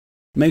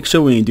Make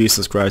sure when you do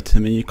subscribe to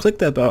me, you click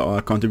that bell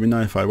icon to be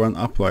notified when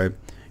I upload,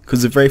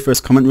 because the very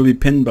first comment will be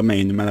pinned by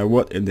me no matter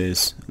what it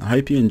is. I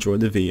hope you enjoy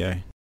the video.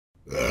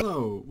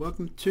 Hello,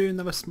 welcome to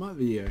another Smite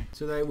video.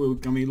 Today we're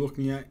going to be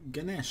looking at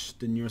Ganesha,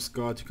 the newest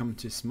god to come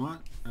to Smite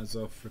as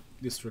of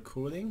this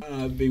recording.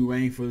 I've been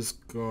waiting for this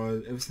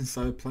god ever since I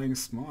started playing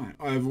Smite.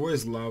 I've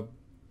always loved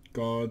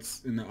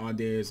gods and the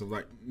ideas of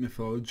like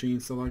mythology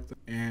and stuff like that.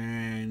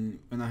 And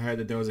when I heard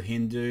that there was a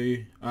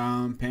Hindu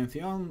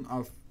pantheon,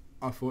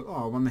 I thought,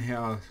 oh, I wonder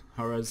how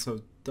Heroes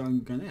have done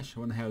Ganesha,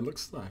 I wonder how it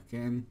looks like,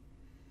 and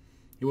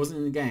he wasn't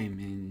in the game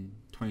in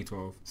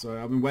 2012. So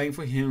I've been waiting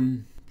for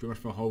him pretty much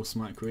for a whole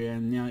Smite career,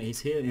 and now he's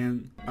here,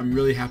 and I'm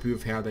really happy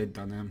with how they've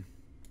done him.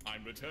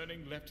 I'm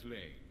returning left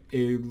leg.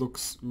 It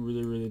looks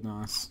really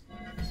nice.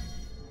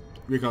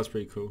 Recall's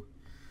pretty cool.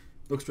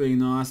 Looks really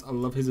nice. I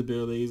love his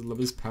abilities, love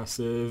his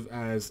passive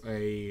as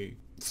a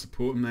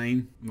support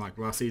main, like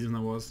last season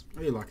I was. I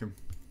really like him.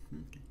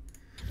 Okay.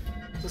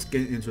 Let's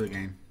get into the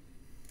game.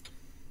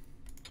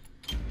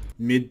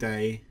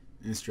 Midday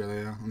in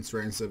Australia on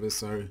Australian servers,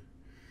 so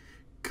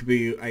could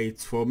be a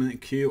 12-minute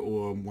queue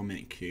or a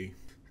 1-minute queue.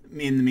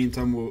 In the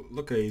meantime, we'll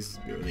look at his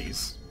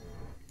abilities.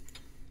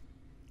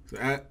 So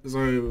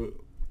the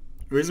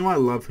reason why I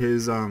love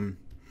his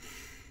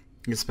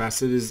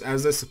passive is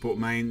as a support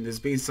main, there's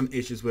been some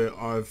issues where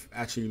I've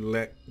actually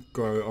let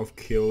go of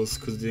kills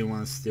because I didn't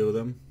want to steal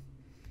them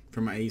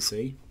from my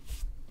AC.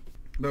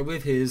 But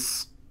with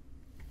his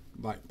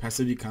like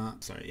passive, you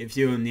can't. So if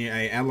you're near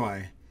a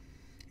ally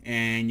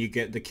and you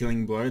get the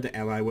killing blow, the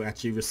ally will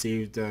actually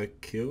receive the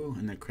kill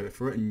and the credit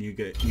for it, and you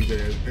get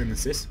an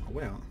assist. Oh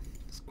wow,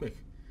 that's quick.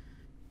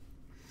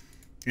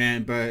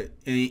 But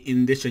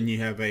in addition, you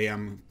have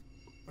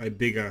a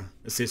bigger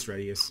assist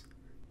radius.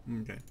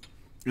 Okay.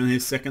 And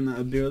his second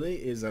ability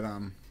is that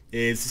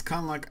it's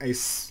kind of like a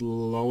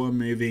slower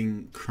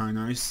moving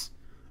Chronos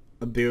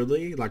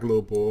ability, like a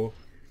little ball,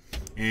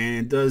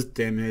 and it does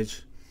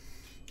damage,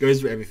 goes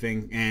through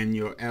everything, and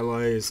your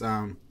allies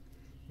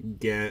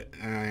get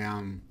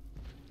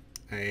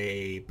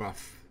a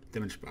buff,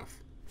 damage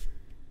buff,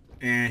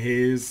 and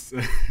his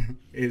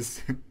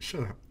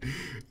shut up,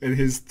 and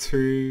his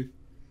 2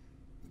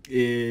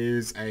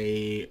 is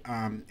a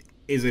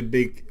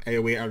big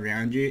AoE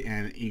around you,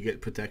 and you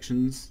get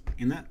protections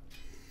in that,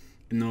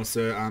 and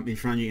also in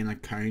front of you in a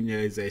cone there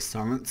is a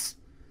silence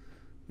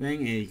thing,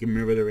 and you can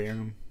move it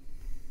around.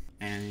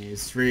 And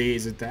his 3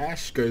 is a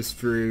dash, goes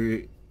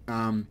through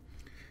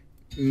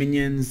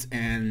minions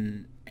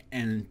and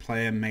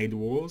player made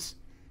walls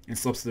and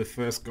stops the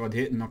first god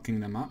hit, knocking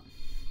them up.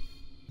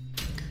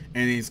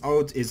 And his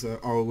ult is an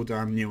old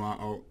newer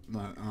ult,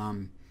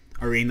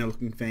 arena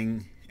looking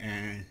thing,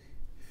 and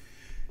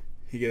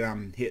he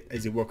get hit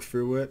as you walk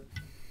through it,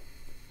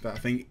 but I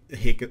think the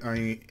hit could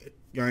only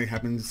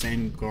happens the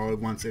same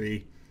god once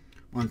every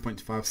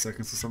 1.5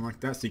 seconds or something like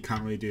that, so you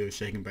can't really do a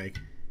shake and bake.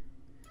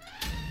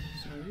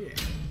 So yeah,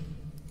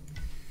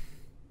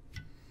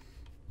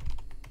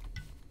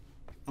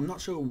 I'm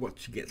not sure what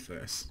to get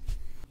first.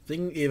 I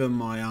think either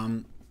my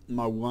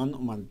my 1 or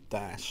my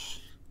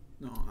dash.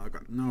 No, I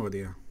got no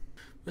idea.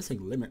 Let's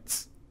take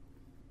limits.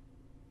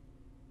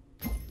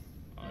 I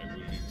will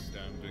be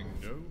stamping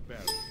no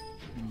barrier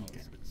on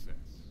success.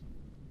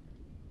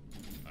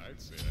 I'd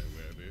say I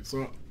wear this.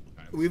 So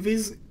with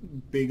his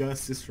bigger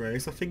assist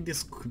race, I think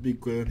this could be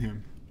good on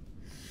him.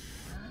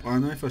 I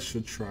don't know if I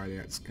should try it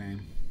out this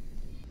game.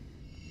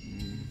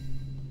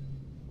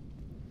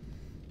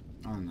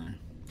 I don't know.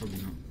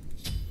 Probably not.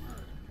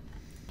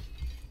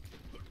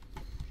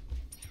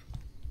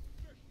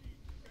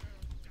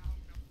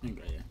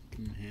 Okay, yeah.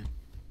 Come in here.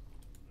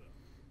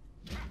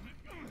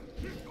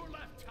 Your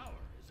left tower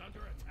is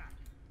under attack.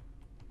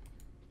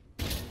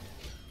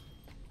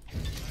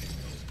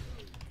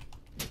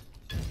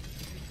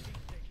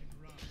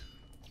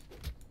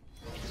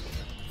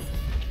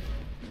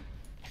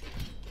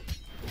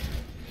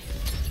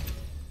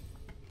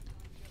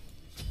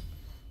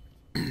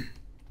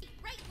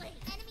 Right lane,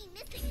 enemy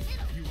missing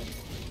middle.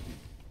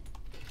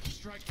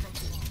 Strike from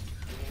below.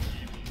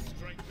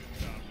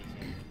 Strengthens our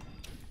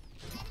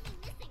resolve.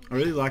 I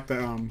really like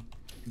that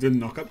the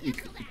knock up, you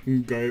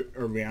can go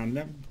around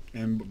them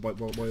and while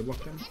you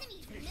block them.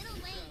 Enemies middle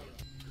lane.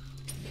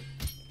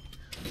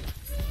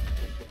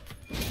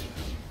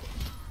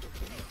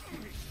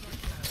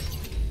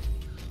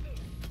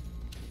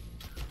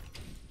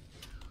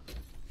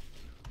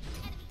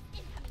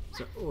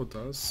 So all it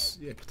does,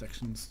 yeah,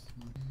 protections.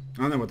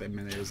 I don't know what that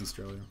mana is in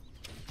Australia.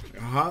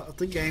 Half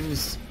the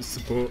game's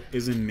support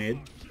is in mid,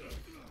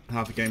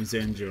 half the game's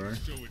in duo.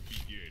 So it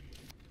begins.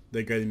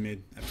 They go to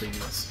mid at 3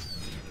 minutes.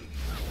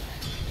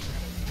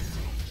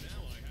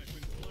 Now I have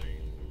been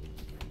slain.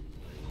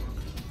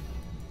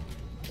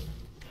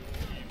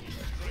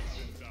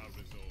 Strengthens our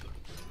resolve.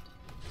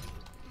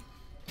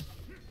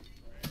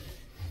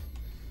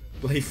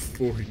 Play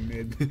 4 in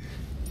mid.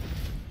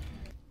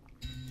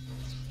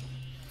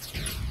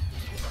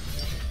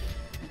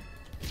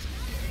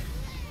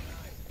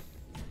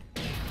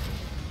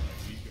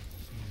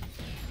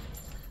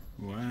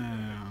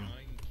 Wow.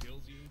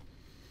 Kills you.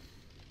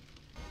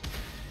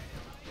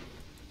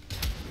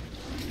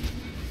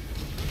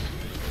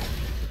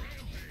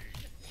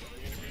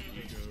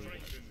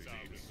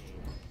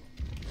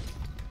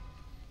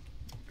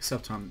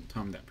 must have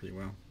timed that pretty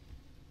well.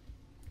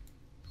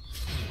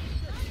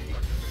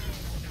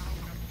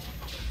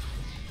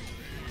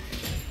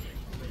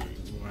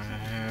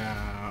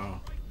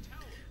 Wow.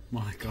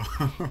 My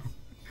god.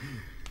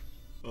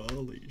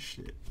 Holy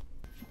shit.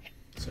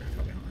 Sorry,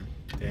 far behind.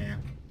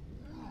 Damn.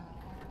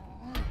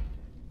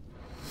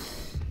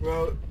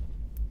 Well,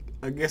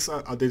 I guess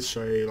I did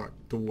show you like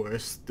the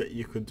worst that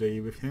you could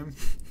do with him.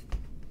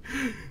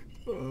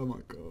 Oh my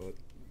god.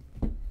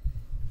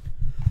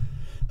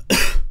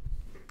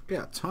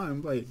 About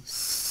time, like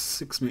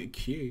 6-minute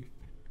queue.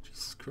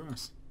 Jesus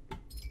Christ.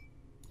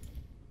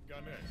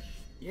 Ganesha.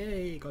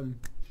 Yay, got him.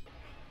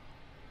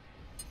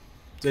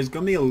 There's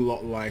gonna be a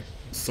lot like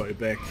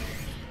Sobek.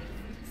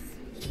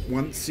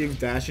 Once you've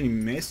dashed and you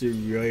miss, you're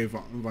really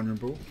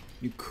vulnerable.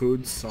 You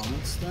could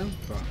silence them,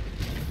 but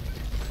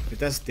if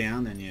that's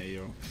down, then yeah,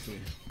 you're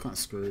kind of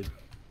screwed.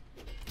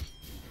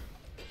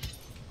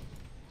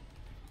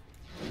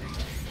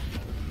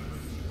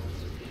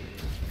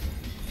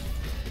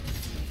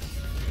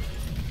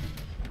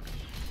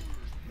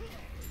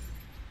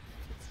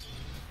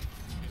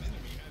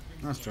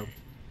 Nice job.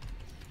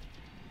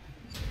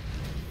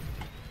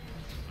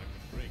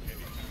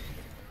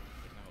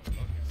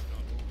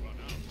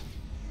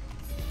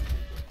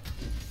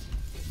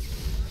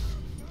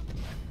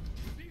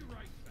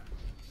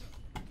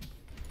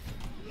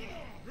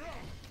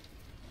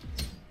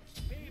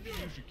 Maybe you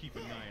should keep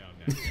an eye on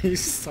that. He's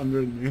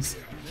sundering this.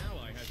 An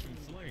ally has been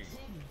slain.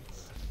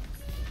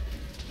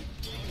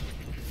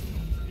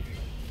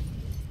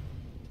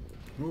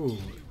 Ooh,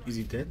 is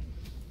he dead?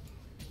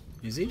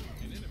 Is he?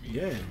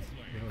 Yeah.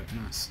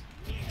 Yeah, nice.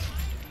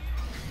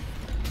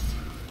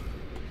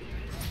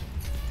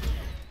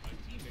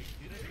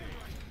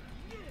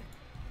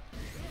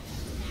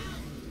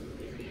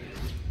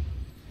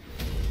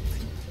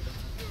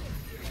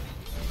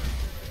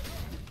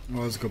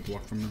 Oh, that's a good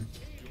block from them.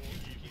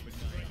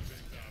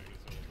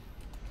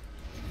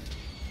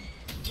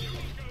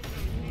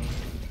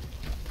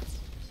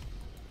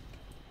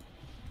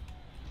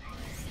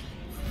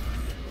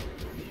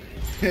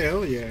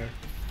 Hell yeah.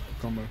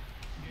 Combo.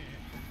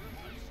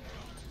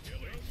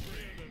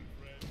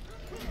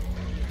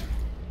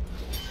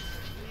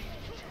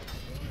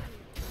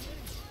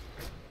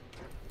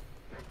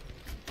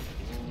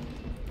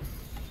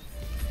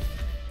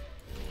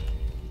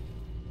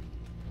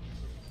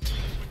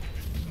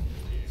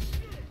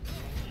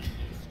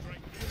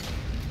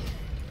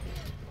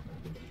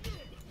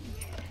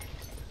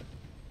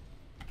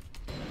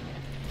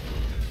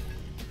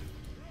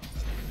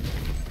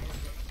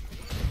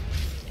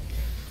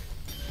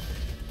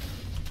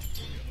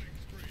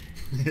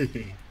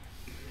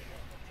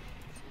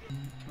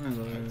 One of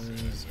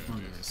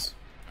those.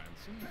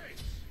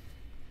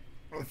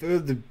 I feel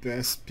the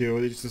best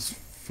build is just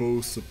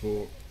full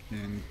support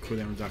and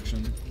cooldown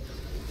reduction.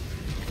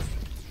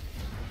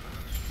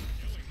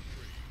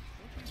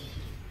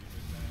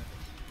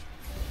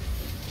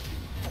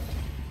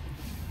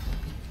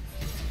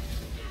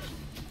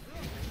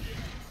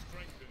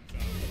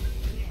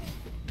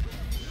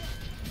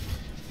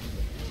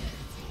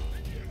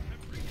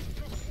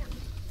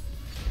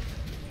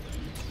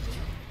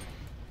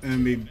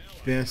 And be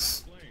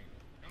best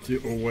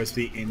to always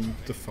be in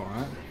the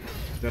fight.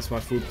 That's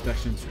why full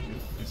protection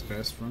is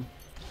best for him.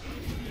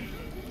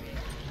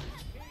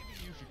 Maybe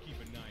you should keep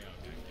an eye on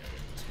that.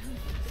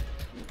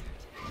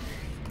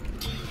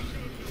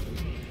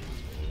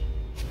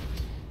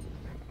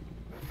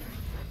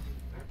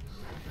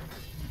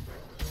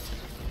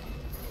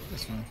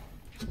 That's fine.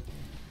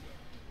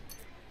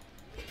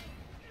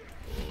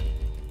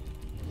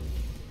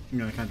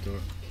 No, I can't do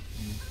it.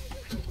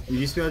 You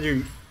used to be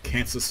able to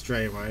cancel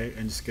straight away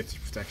and just get to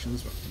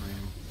protections, but I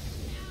am.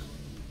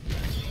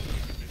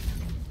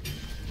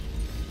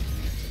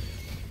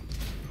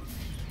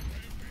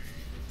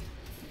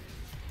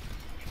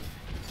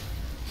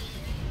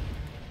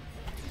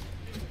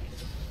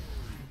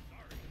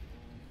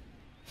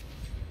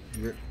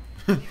 Rip.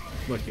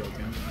 Lucky old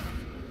town.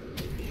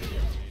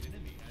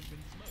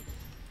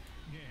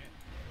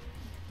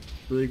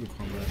 Really good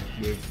combat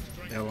with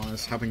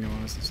allies, helping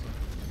allies and stuff.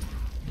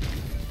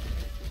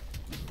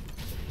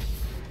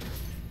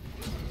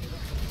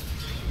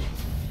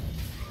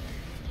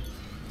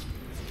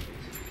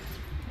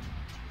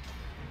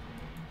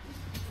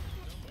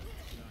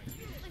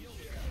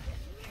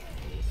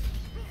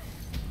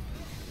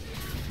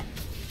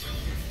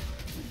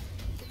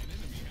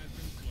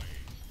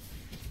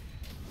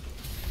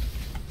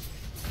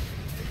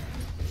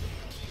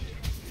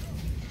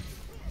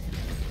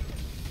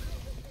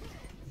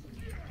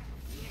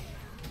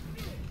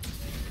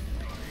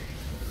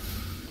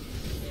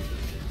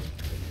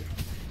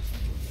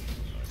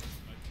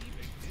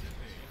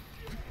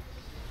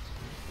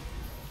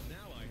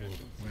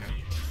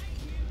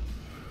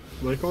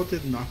 Loki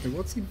did nothing.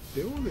 What's he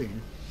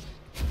building?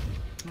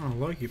 Oh,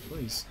 Loki,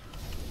 please.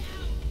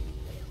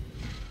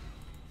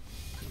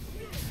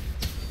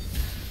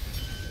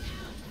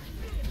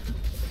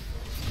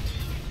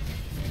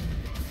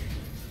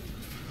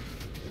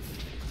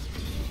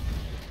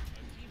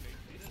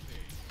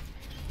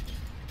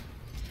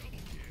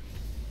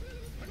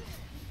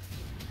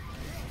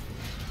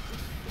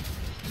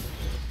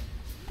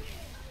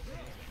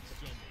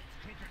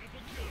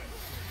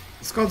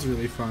 This card's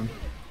really fun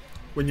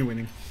when you're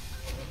winning.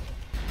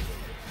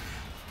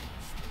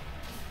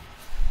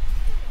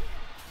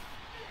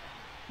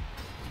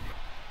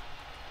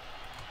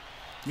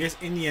 Yes,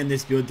 in the end,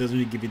 this build doesn't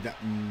really give you that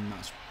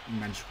much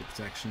magical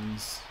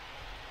protections.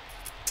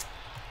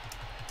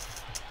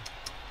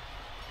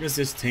 Because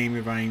this team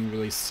remained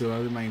really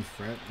slow, the main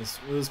threat,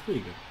 it was pretty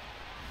good.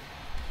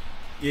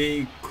 Yeah,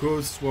 you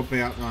could swap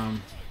out,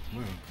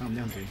 whoa, calm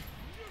down, dude.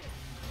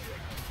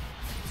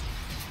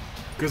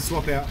 Could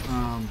swap out,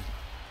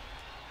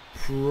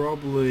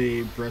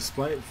 probably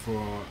Breastplate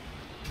for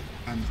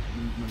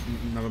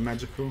another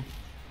magical.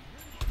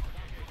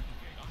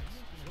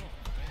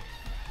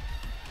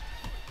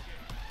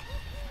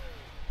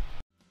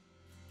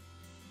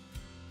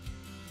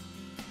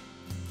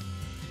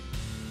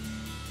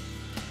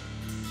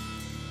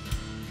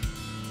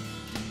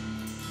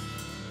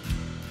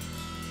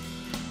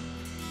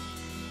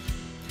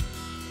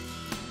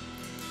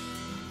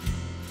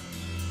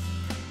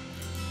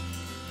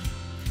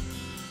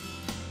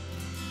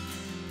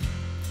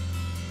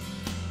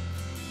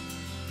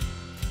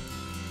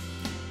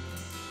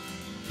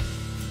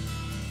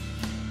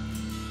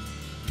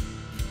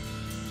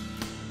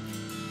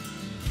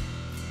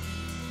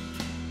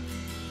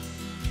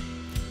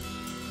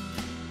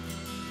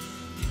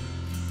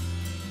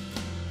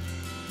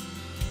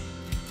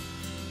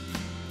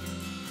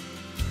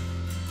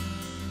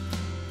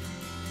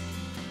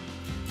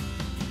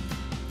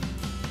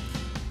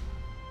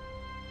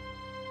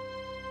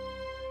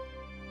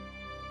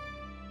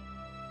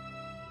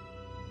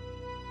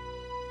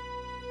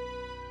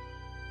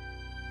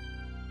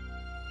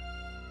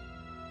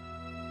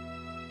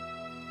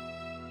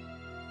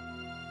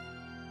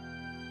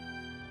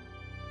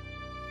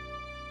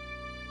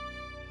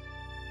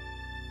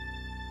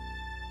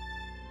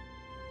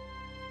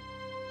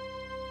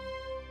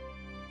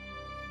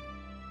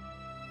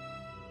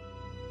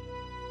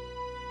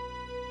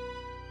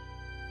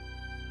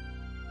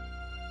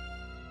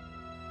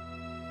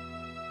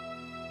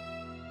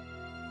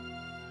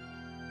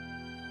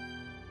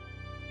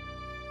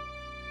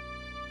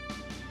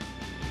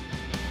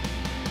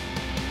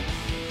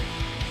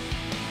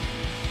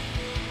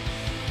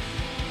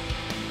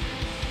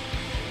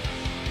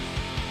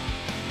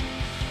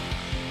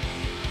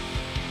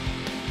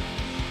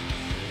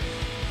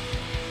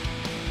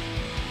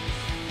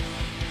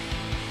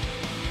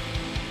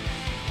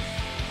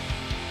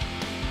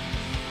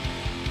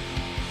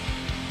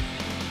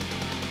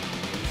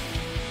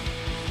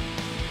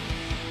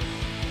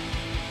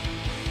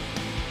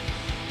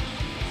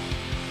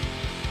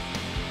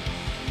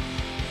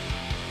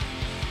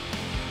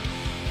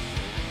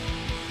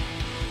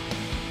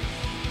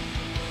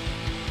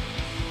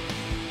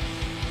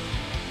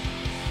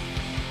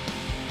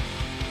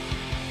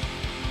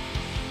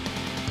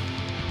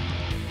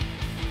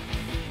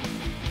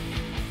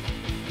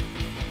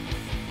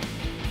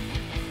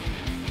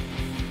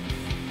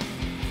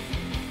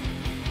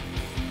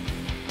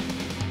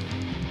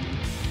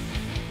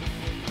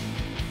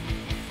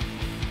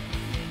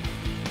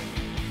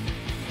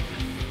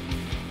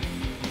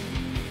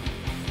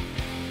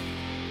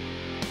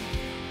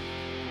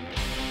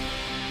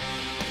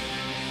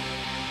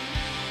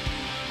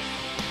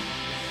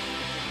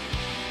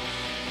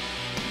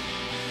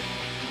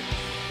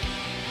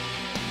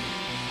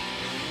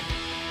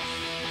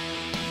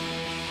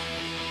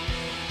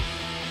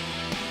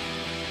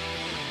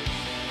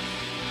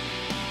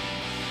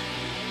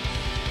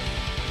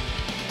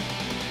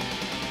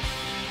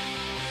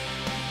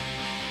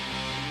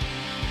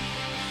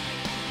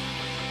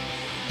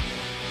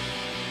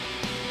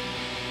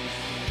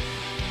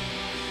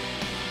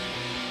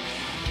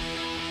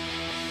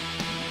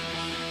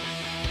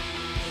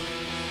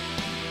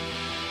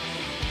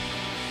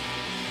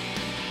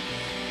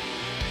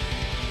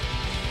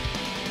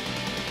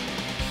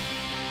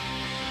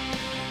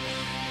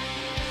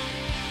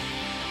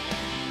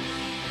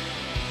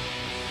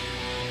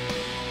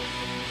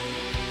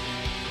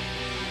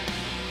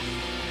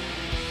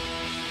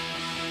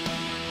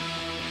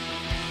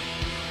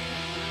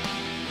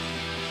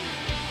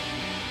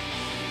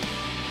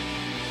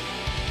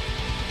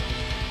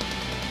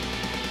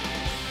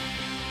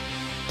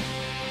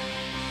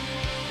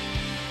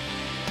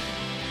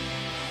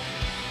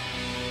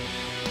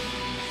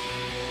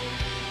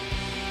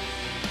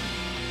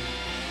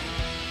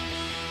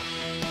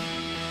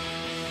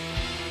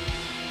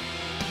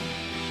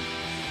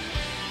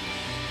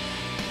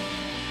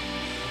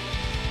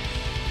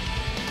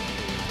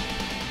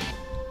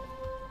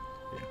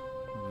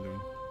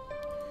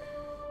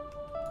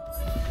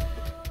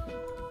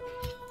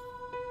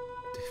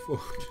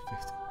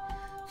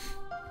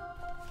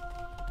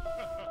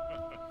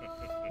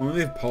 I'm gonna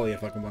leave Polly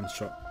if I can one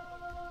shot.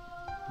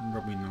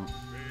 Probably not.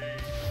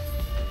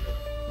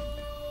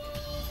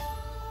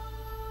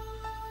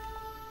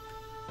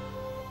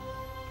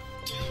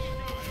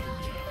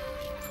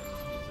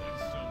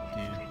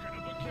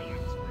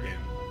 Yeah.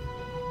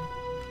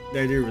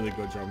 They do a really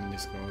good job in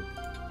this card.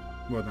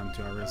 Well done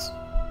to Aris.